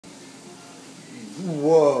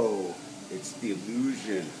Whoa! It's the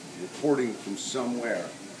Illusion, reporting from somewhere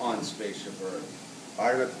on Spaceship Earth. All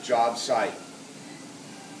right, I'm at the job site.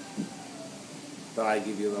 Thought I'd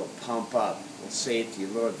give you a little pump up, a little safety, a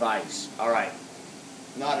little advice. All right,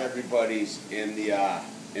 not everybody's in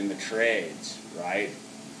the trades, right?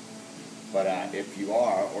 But if you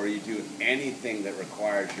are, or you do anything that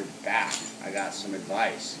requires your back, I got some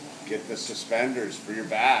advice. Get the suspenders for your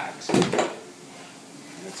bags. And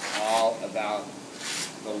it's all about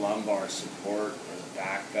the lumbar support, or the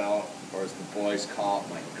back belt, or as the boys call it,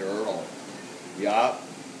 my girdle. Yup,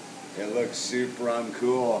 it looks super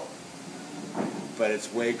uncool, but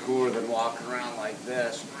it's way cooler than walking around like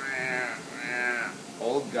this.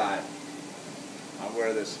 Old guy. I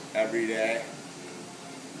wear this every day.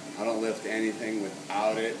 I don't lift anything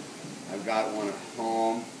without it. I've got one at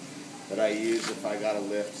home that I use if I gotta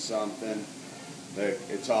lift something. But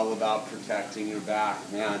it's all about protecting your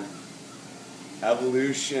back, man.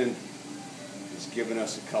 Evolution has given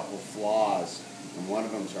us a couple flaws, and one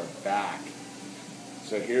of them's our back.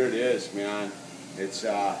 So here it is, man. It's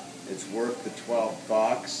worth the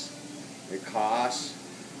 $12 it costs.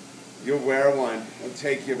 You'll wear one. It'll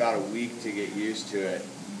take you about a week to get used to it.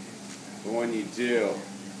 But when you do,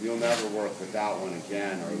 you'll never work without one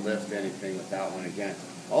again or lift anything without one again.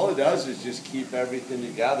 All it does is just keep everything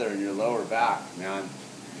together in your lower back, man.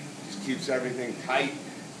 Just keeps everything tight.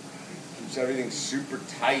 Keeps everything super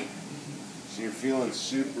tight. So you're feeling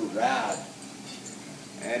super rad.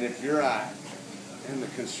 And if you're in the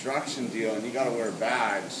construction deal and you gotta wear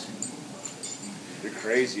bags, you're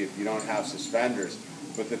crazy if you don't have suspenders.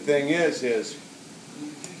 But the thing is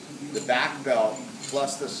the back belt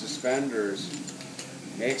plus the suspenders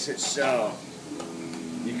makes it so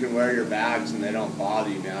you can wear your bags and they don't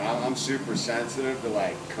bother you, man. I'm super sensitive to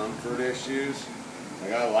like comfort issues.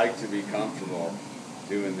 Like I like to be comfortable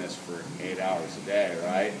doing this for 8 hours a day,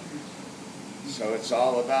 right? So it's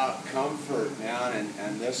all about comfort, man,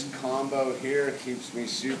 and this combo here keeps me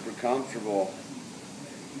super comfortable.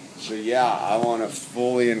 So yeah, I want to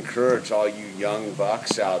fully encourage all you young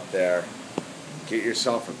bucks out there, get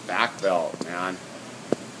yourself a back belt, man.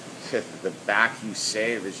 The back you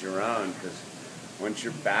save is your own, because once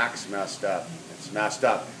your back's messed up, it's messed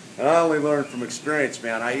up. And I only learned from experience,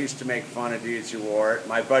 man. I used to make fun of dudes who wore it.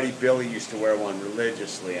 My buddy Billy used to wear one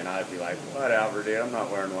religiously, and I'd be like, whatever, dude, I'm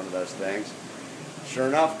not wearing one of those things. Sure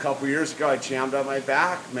enough, a couple years ago, I jammed up my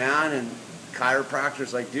back, man, and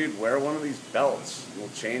chiropractor's like, dude, wear one of these belts. It'll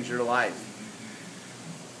change your life.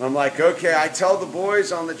 I'm like, okay, I tell the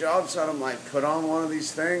boys on the job site, I'm like, put on one of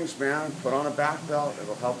these things, man. Put on a back belt.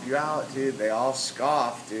 It'll help you out, dude. They all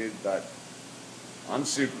scoff, dude, but I'm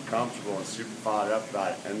super comfortable and super fired up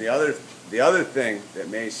about it. And the other thing that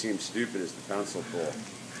may seem stupid is the pencil pull.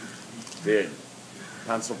 Dude,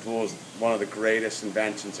 pencil pull is one of the greatest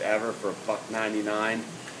inventions ever for $1.99.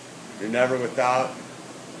 You're never without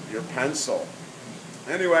your pencil.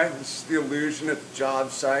 Anyway, this is the Illusion at the job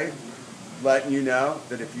site, letting you know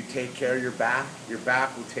that if you take care of your back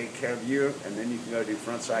will take care of you, and then you can go do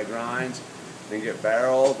frontside grinds, then get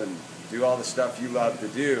barreled and do all the stuff you love to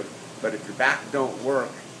do. But if your back don't work,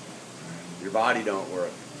 your body don't work.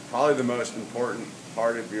 It's probably the most important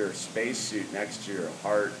part of your spacesuit next to your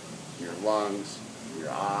heart, your lungs, your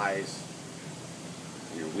eyes,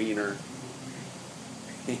 your wiener.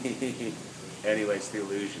 Anyways, the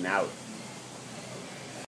Illusion out.